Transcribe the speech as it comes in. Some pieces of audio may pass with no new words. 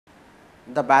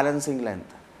the balancing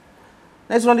length.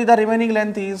 Naturally, the remaining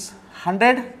length is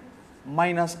 100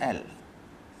 minus L.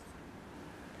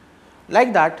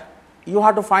 Like that, you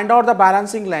have to find out the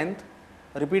balancing length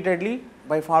repeatedly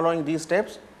by following these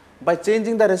steps, by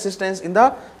changing the resistance in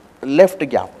the left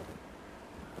gap.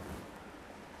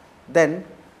 Then,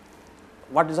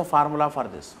 what is the formula for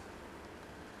this?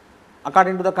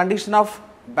 According to the condition of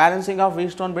balancing of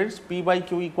Wheatstone bits, P by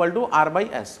Q equal to R by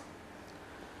S.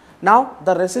 Now,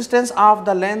 the resistance of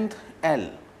the length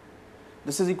L,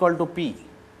 this is equal to P.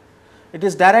 It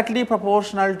is directly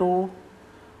proportional to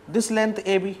this length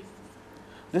AB.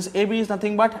 This AB is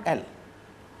nothing but L,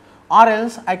 or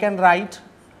else I can write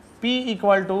P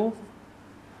equal to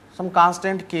some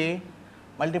constant K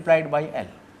multiplied by L.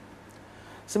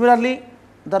 Similarly,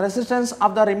 the resistance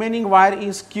of the remaining wire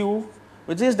is Q,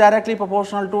 which is directly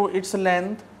proportional to its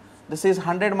length. This is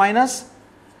 100 minus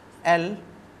L,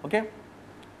 okay,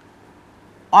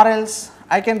 or else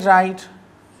I can write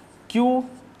Q,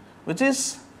 which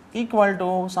is equal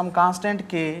to some constant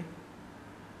K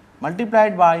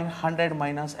multiplied by 100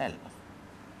 minus L.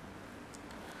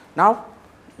 Now,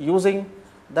 using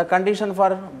the condition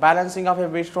for balancing of a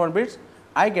Wheatstone bits,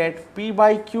 I get P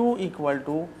by Q equal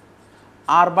to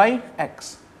R by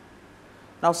X.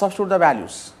 Now, substitute the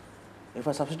values. If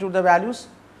I substitute the values,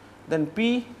 then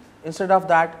P, instead of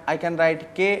that I can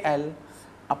write KL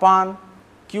upon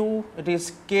Q, it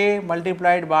is K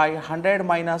multiplied by 100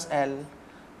 minus L.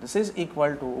 This is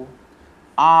equal to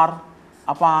R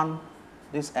upon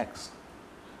this X.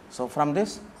 So, from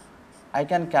this I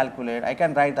can calculate, I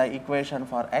can write the equation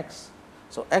for X.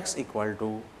 So, X equal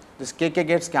to, this KK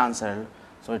gets cancelled.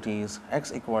 So, it is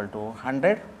X equal to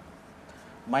 100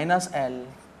 minus L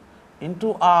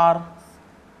into R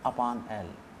upon L.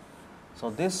 So,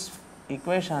 this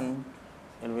equation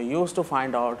will be used to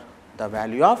find out the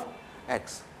value of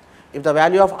X. If the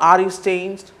value of R is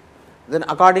changed, then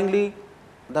accordingly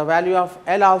the value of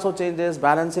L also changes,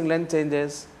 balancing length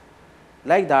changes.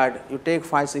 Like that, you take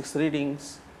 5-6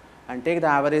 readings and take the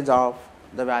average of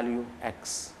the value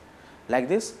X. Like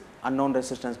this, unknown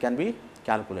resistance can be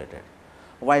calculated.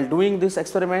 While doing this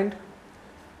experiment,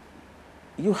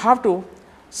 you have to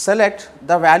select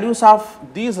the values of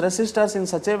these resistors in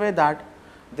such a way that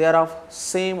they are of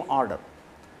same order.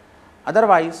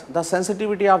 Otherwise, the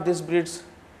sensitivity of these bits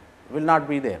will not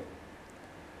be there.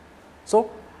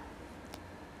 So,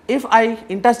 if I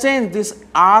interchange this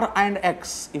R and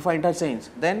X, if I interchange,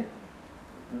 then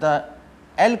the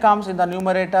L comes in the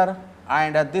numerator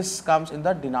and this comes in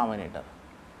the denominator.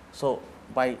 So,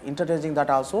 by interchanging that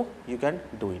also you can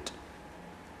do it.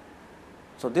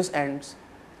 So, this ends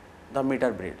the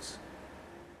meter bridge.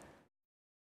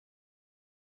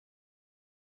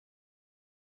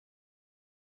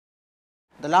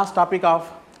 The last topic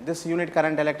of this unit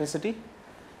current electricity,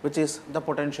 which is the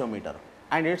potentiometer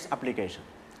and its application.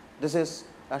 This is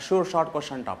a sure short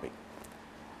question topic.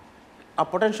 A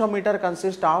potentiometer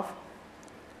consists of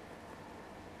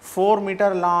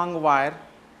 4-meter long wire.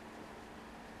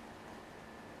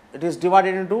 It is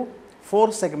divided into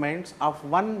 4 segments of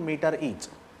 1 meter each,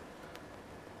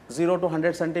 0 to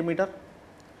 100 centimeter,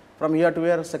 from here to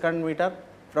your second meter,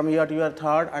 from here to your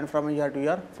third, and from here to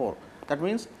your 4. That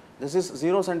means, this is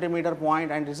 0 centimeter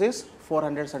point and this is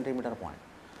 400 centimeter point.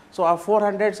 So, a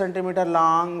 400 centimeter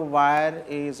long wire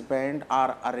is bent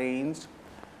or arranged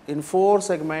in 4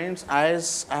 segments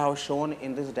as I have shown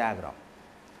in this diagram.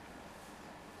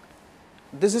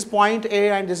 This is point A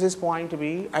and this is point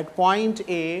B. At point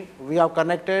A, we have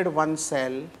connected one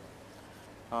cell,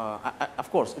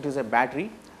 of course, it is a battery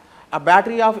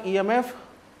of EMF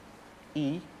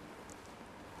E,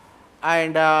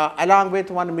 and along with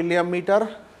 1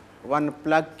 milliammeter, 1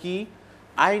 plug key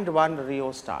and 1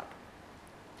 rheostat.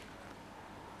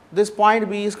 This point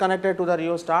B is connected to the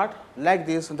rheostat. Like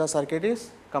this, the circuit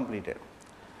is completed.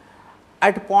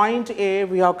 At point A,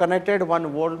 we have connected 1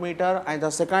 voltmeter and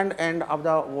the second end of the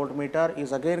voltmeter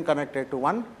is again connected to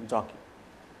 1 jockey.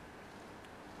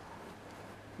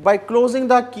 By closing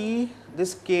the key,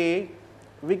 this K,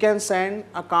 we can send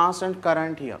a constant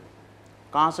current here.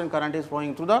 Constant current is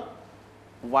flowing through the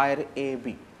wire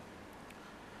AB.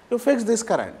 You fix this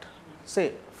current,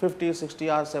 say 50, 60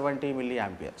 or 70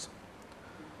 milliamperes.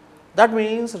 That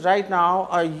means, right now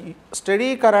a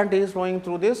steady current is flowing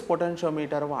through this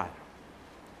potentiometer wire.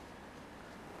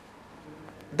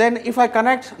 Then if I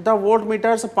connect the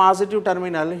voltmeter's positive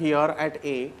terminal here at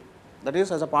A, that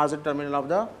is as a positive terminal of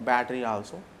the battery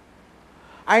also,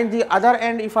 and the other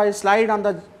end if I slide on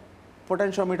the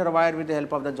potentiometer wire with the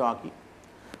help of the jockey,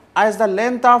 as the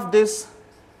length of this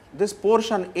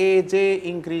portion AJ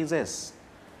increases,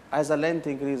 as the length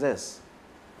increases,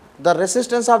 the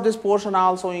resistance of this portion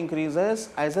also increases.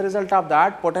 As a result of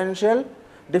that, potential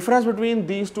difference between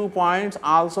these 2 points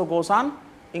also goes on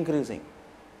increasing.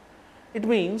 It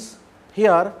means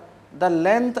here the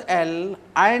length L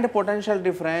and potential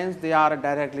difference, they are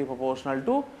directly proportional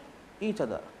to each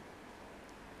other.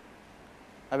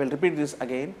 I will repeat this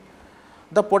again.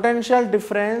 The potential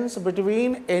difference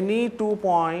between any 2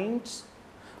 points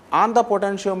on the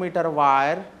potentiometer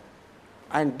wire,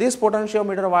 and this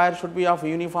potentiometer wire should be of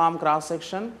uniform cross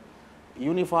section,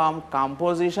 uniform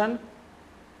composition.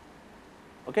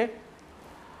 Okay.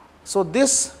 So,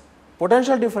 this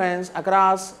potential difference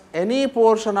across any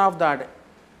portion of that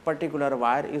particular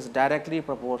wire is directly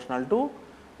proportional to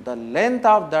the length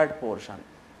of that portion.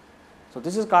 So,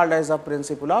 this is called as the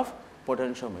principle of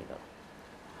potentiometer.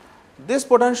 This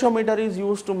potentiometer is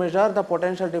used to measure the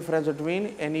potential difference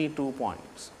between any 2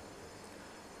 points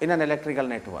in an electrical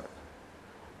network.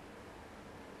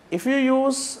 If you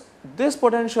use this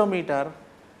potentiometer,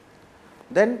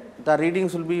 then the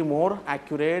readings will be more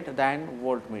accurate than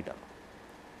voltmeter.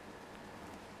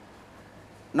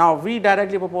 Now, V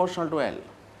directly proportional to L.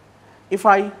 If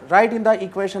I write in the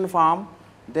equation form,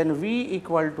 then V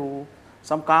equal to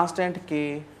some constant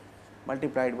K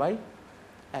multiplied by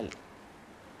L.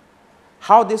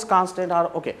 How this constant are,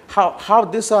 okay, how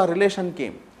this relation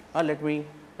came? Let me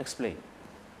explain.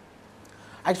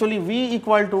 Actually, V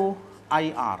equal to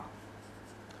IR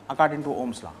according to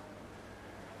Ohm's law,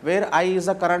 where I is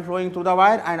the current flowing through the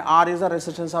wire and R is the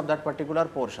resistance of that particular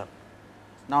portion.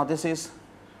 Now, this is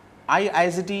I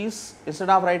as it is. Instead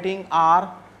of writing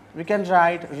R, we can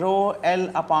write rho L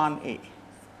upon A.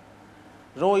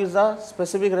 Rho is the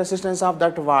specific resistance of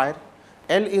that wire,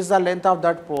 L is the length of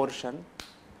that portion,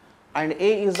 and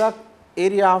A is the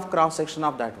area of cross section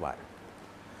of that wire.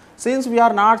 Since we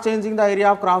are not changing the area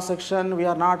of cross section, we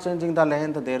are not changing the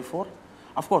length, therefore,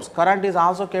 of course, current is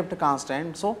also kept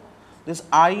constant. So, this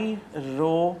I,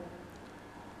 rho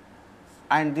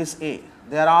and this A,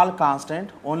 they are all constant,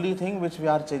 only thing which we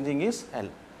are changing is L.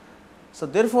 So,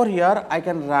 therefore, here I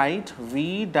can write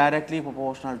V directly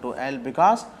proportional to L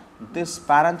because this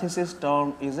parenthesis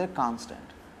term is a constant.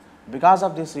 Because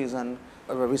of this reason,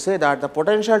 we say that the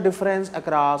potential difference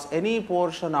across any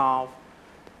portion of,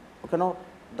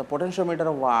 the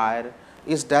potentiometer wire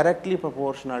is directly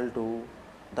proportional to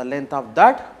the length of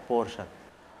that portion.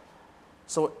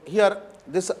 So, here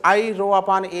this I rho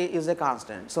upon A is a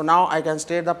constant. So, now I can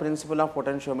state the principle of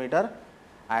potentiometer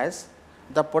as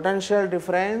the potential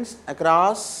difference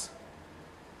across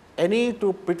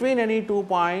between any 2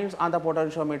 points on the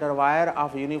potentiometer wire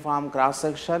of uniform cross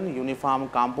section, uniform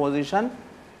composition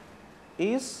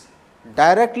is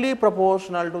directly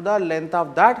proportional to the length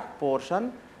of that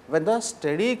portion when the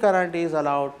steady current is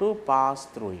allowed to pass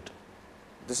through it.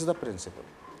 This is the principle.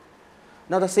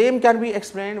 Now, the same can be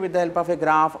explained with the help of a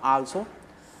graph also.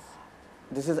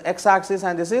 This is x axis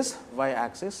and this is y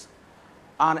axis.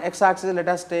 On x axis, let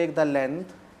us take the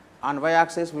length, on y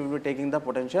axis we will be taking the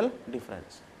potential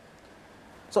difference.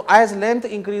 So, as length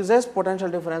increases, potential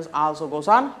difference also goes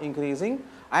on increasing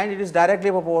and it is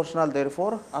directly proportional,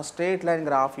 therefore, a straight line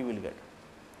graph you will get.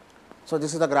 So,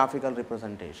 this is the graphical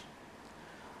representation.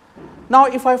 Now,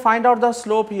 if I find out the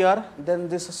slope here, then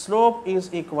this slope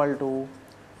is equal to,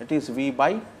 it is V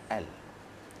by L,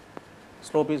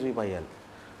 slope is V by L.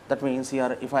 That means,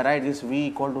 here if I write this V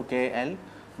equal to K L,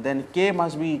 then K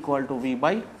must be equal to V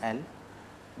by L.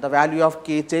 The value of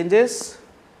K changes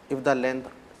if the length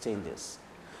changes.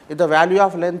 If the value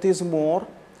of length is more,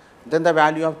 then the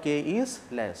value of K is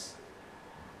less.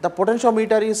 The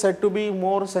potentiometer is said to be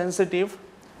more sensitive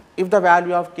if the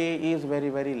value of K is very,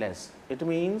 very less. It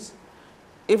means,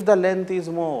 if the length is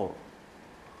more,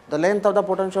 the length of the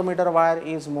potentiometer wire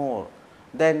is more,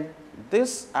 then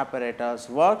this apparatus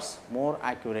works more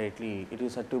accurately. It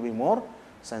is said to be more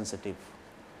sensitive.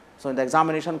 So, in the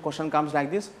examination question comes like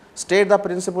this: state the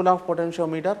principle of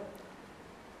potentiometer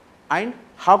and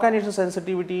how can its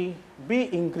sensitivity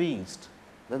be increased?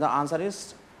 Then the answer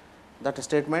is that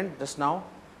statement just now,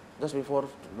 just before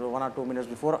 1 or 2 minutes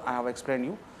before I have explained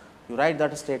you. You write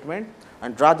that statement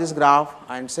and draw this graph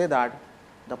and say that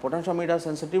the potentiometer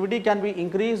sensitivity can be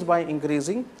increased by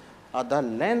increasing the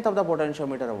length of the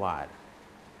potentiometer wire.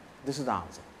 This is the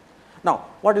answer. Now,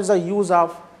 what is the use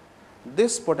of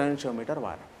this potentiometer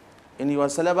wire? In your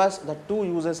syllabus, the 2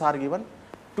 uses are given,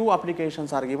 2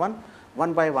 applications are given,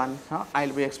 one by one. I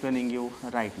will be explaining you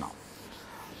right now.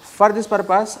 For this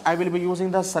purpose, I will be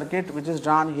using the circuit which is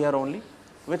drawn here only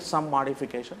with some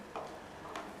modification.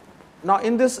 Now,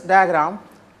 in this diagram,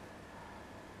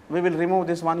 we will remove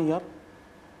this one here.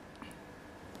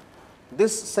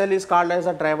 This cell is called as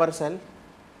a driver cell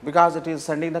because it is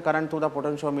sending the current to the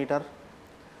potentiometer,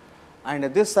 and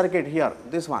this circuit here,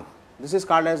 this one, this is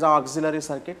called as the auxiliary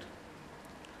circuit.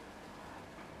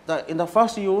 In the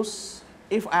first use,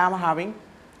 if I am having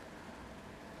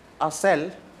a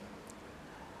cell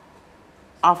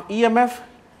of EMF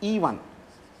E1,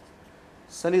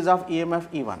 cell is of EMF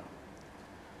E1.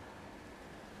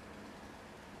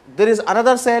 There is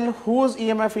another cell whose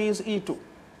EMF is E2.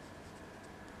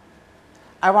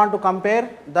 I want to compare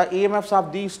the EMFs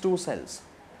of these two cells.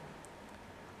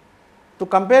 To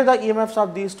compare the EMFs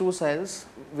of these two cells,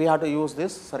 we have to use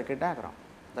this circuit diagram,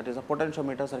 that is a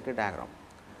potentiometer circuit diagram.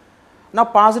 Now,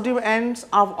 positive ends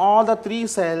of all the three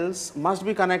cells must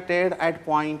be connected at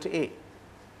point A.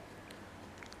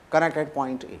 Connect at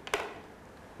point A.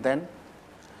 Then,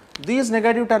 these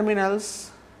negative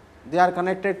terminals, they are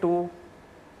connected to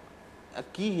a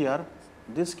key here.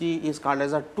 This key is called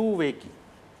as a two-way key.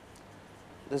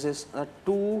 This is a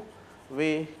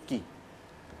two-way key.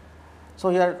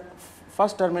 So, here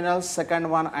first terminal, second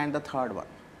one and the third one.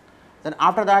 Then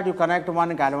after that you connect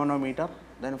one galvanometer.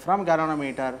 Then from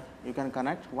galvanometer you can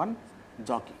connect one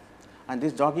jockey, and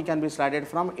this jockey can be slided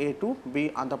from A to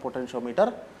B on the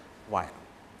potentiometer wire.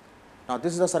 Now,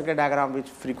 this is the circuit diagram which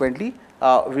frequently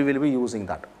we will be using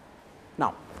that.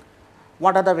 Now,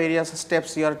 what are the various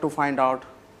steps here to find out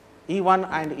E1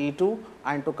 and E2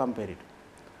 and to compare it?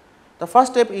 The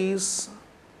first step is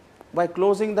by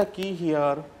closing the key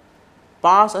here,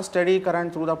 pass a steady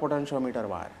current through the potentiometer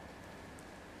wire.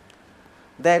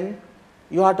 Then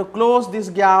you have to close this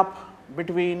gap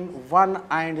between 1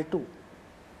 and 2.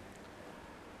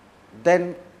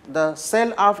 Then the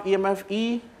cell of EMF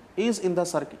E is in the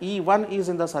circuit, E1 is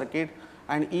in the circuit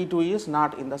and E2 is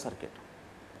not in the circuit.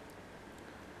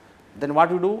 Then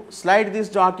what you do? Slide this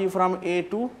jockey from A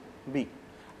to B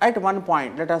at one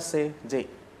point, let us say J.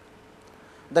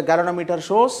 The galvanometer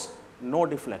shows no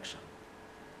deflection.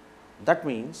 That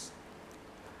means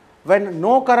when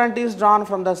no current is drawn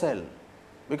from the cell,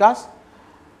 because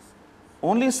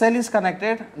only cell is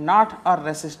connected, not a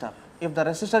resistor. If the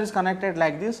resistor is connected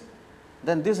like this,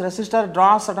 then this resistor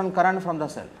draws certain current from the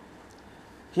cell.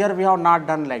 Here we have not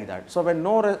done like that. So, when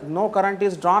no current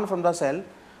is drawn from the cell,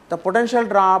 the potential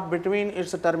drop between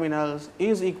its terminals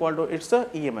is equal to its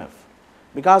EMF.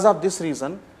 Because of this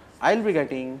reason, I will be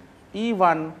getting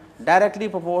E1 directly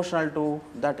proportional to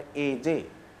that AJ,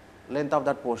 length of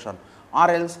that portion,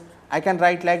 or else I can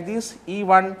write like this,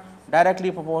 E1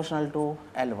 directly proportional to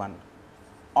L1,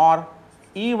 or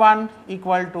E1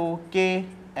 equal to K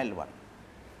L1.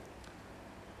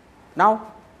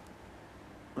 Now,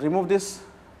 remove this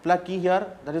plug key here,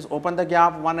 that is open the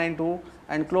gap 1 and 2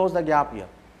 and close the gap here.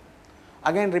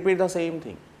 Again repeat the same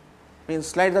thing, means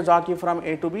slide the jockey from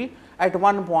A to B at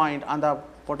one point on the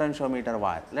potentiometer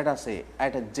wire, let us say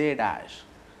at J dash.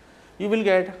 You will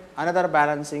get another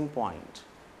balancing point,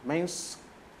 means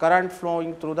current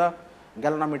flowing through the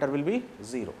galvanometer will be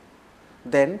 0.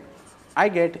 Then I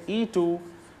get E2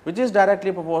 which is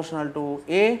directly proportional to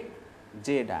A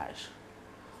J dash,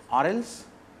 or else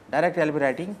directly I will be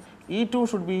writing E2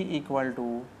 should be equal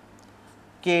to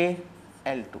K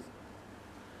L2.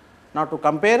 Now, to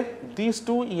compare these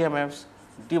two EMFs,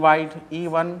 divide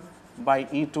E1 by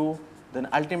E2, then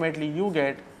ultimately you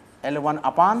get L1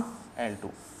 upon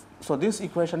L2. So, this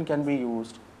equation can be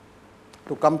used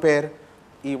to compare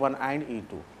E1 and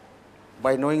E2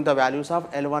 by knowing the values of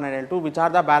L1 and L2, which are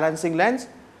the balancing lengths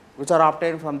which are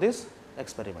obtained from this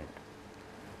experiment.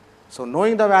 So,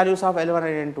 knowing the values of L1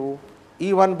 and L2,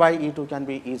 E1 by E2 can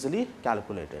be easily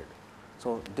calculated.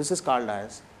 So, this is called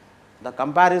as the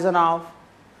comparison of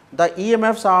the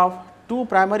EMFs of two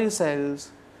primary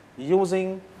cells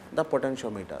using the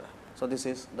potentiometer. So, this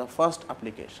is the first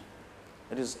application,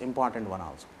 it is important one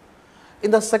also.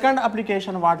 In the second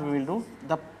application, what we will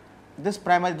do, this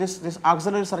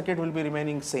auxiliary circuit will be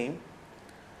remaining same.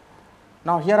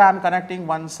 Now, here I am connecting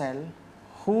one cell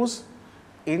whose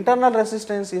internal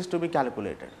resistance is to be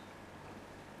calculated.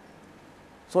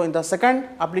 So, in the second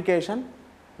application,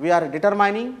 we are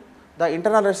determining the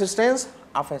internal resistance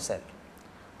of a cell.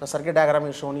 The circuit diagram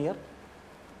is shown here.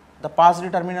 The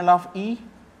positive terminal of E,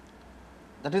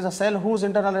 that is a cell whose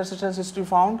internal resistance is to be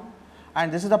found,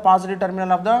 and this is the positive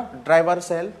terminal of the driver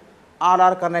cell. All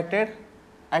are connected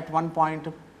at one point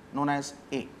known as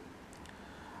A.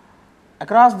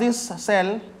 Across this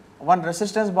cell, one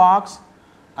resistance box,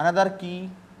 another key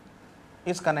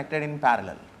is connected in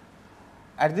parallel.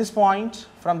 At this point,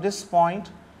 from this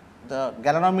point, the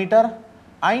galvanometer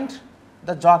and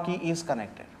the jockey is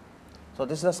connected. So,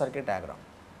 this is the circuit diagram.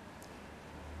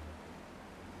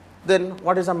 Then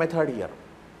what is the method here?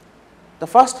 The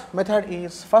first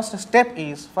step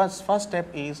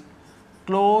is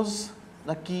close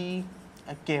the key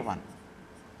K1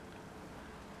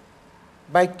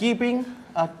 by keeping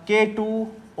K2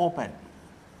 open.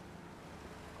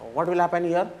 What will happen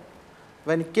here?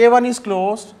 When K1 is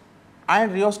closed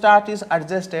and rheostat is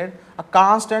adjusted, a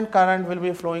constant current will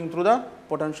be flowing through the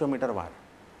potentiometer wire.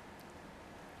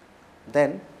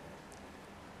 Then,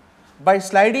 by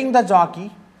sliding the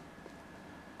jockey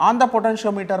on the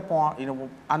potentiometer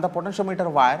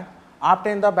wire,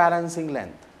 obtain the balancing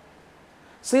length.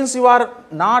 Since you are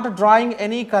not drawing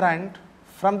any current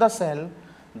from the cell,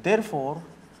 therefore,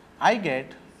 I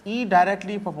get E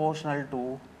directly proportional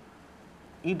to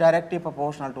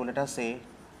let us say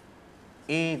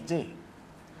AJ,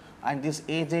 and this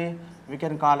AJ we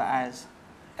can call as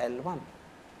L1.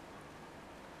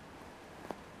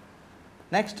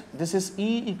 Next, this is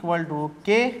E equal to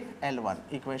K L1,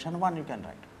 equation 1 you can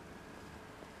write.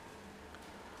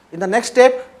 In the next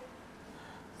step,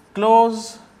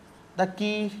 close the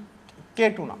key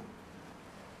K2 now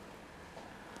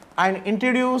and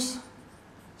introduce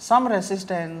some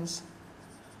resistance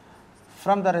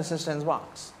from the resistance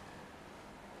box.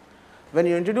 When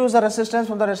you introduce the resistance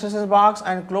from the resistance box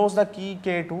and close the key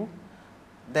K2,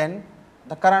 then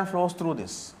the current flows through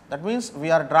this. That means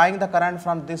we are drawing the current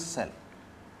from this cell.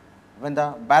 When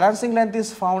the balancing length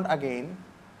is found again,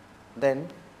 then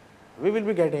we will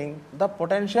be getting the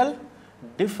potential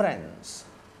difference.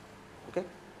 Okay.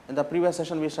 In the previous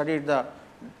session we studied the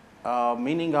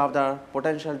meaning of the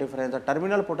potential difference, the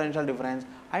terminal potential difference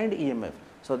and EMF.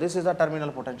 So, this is the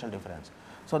terminal potential difference.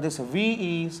 So, this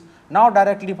V is now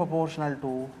directly proportional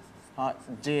to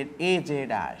AJ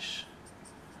dash.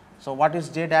 So, what is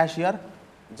J dash here?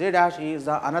 J dash is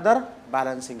the another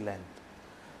balancing length.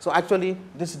 So, actually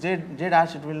this J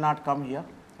dash it will not come here,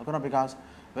 okay, because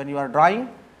when you are drawing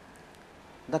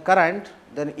the current,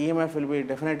 then EMF will be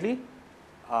definitely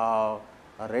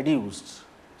reduced.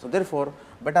 So, therefore,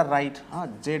 better write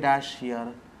J dash here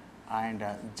and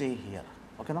J here,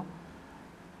 okay, no?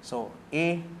 So,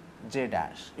 A J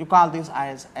dash, you call this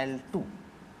as L2,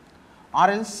 or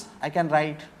else I can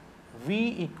write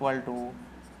V equal to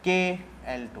K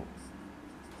L2.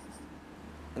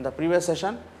 In the previous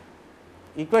session,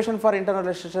 equation for internal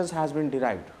resistance has been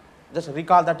derived. Just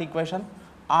recall that equation,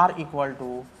 R equal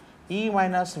to E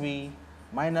minus V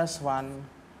minus 1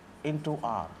 into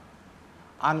R.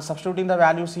 And substituting the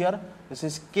values here, this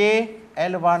is K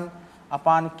L1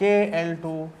 upon K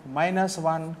L2 minus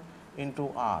 1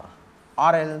 into R,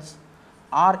 or else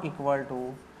R equal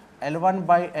to L1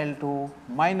 by L2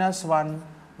 minus 1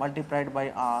 multiplied by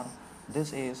R.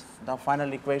 This is the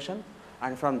final equation,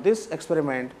 and from this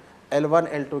experiment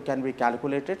L1, L2 can be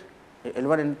calculated,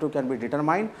 L1, L2 can be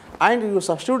determined, and you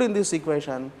substitute in this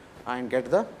equation and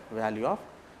get the value of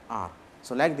R.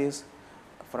 So, like this,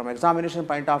 from examination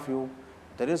point of view,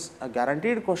 there is a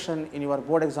guaranteed question in your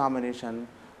board examination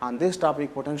on this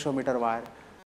topic, potentiometer wire,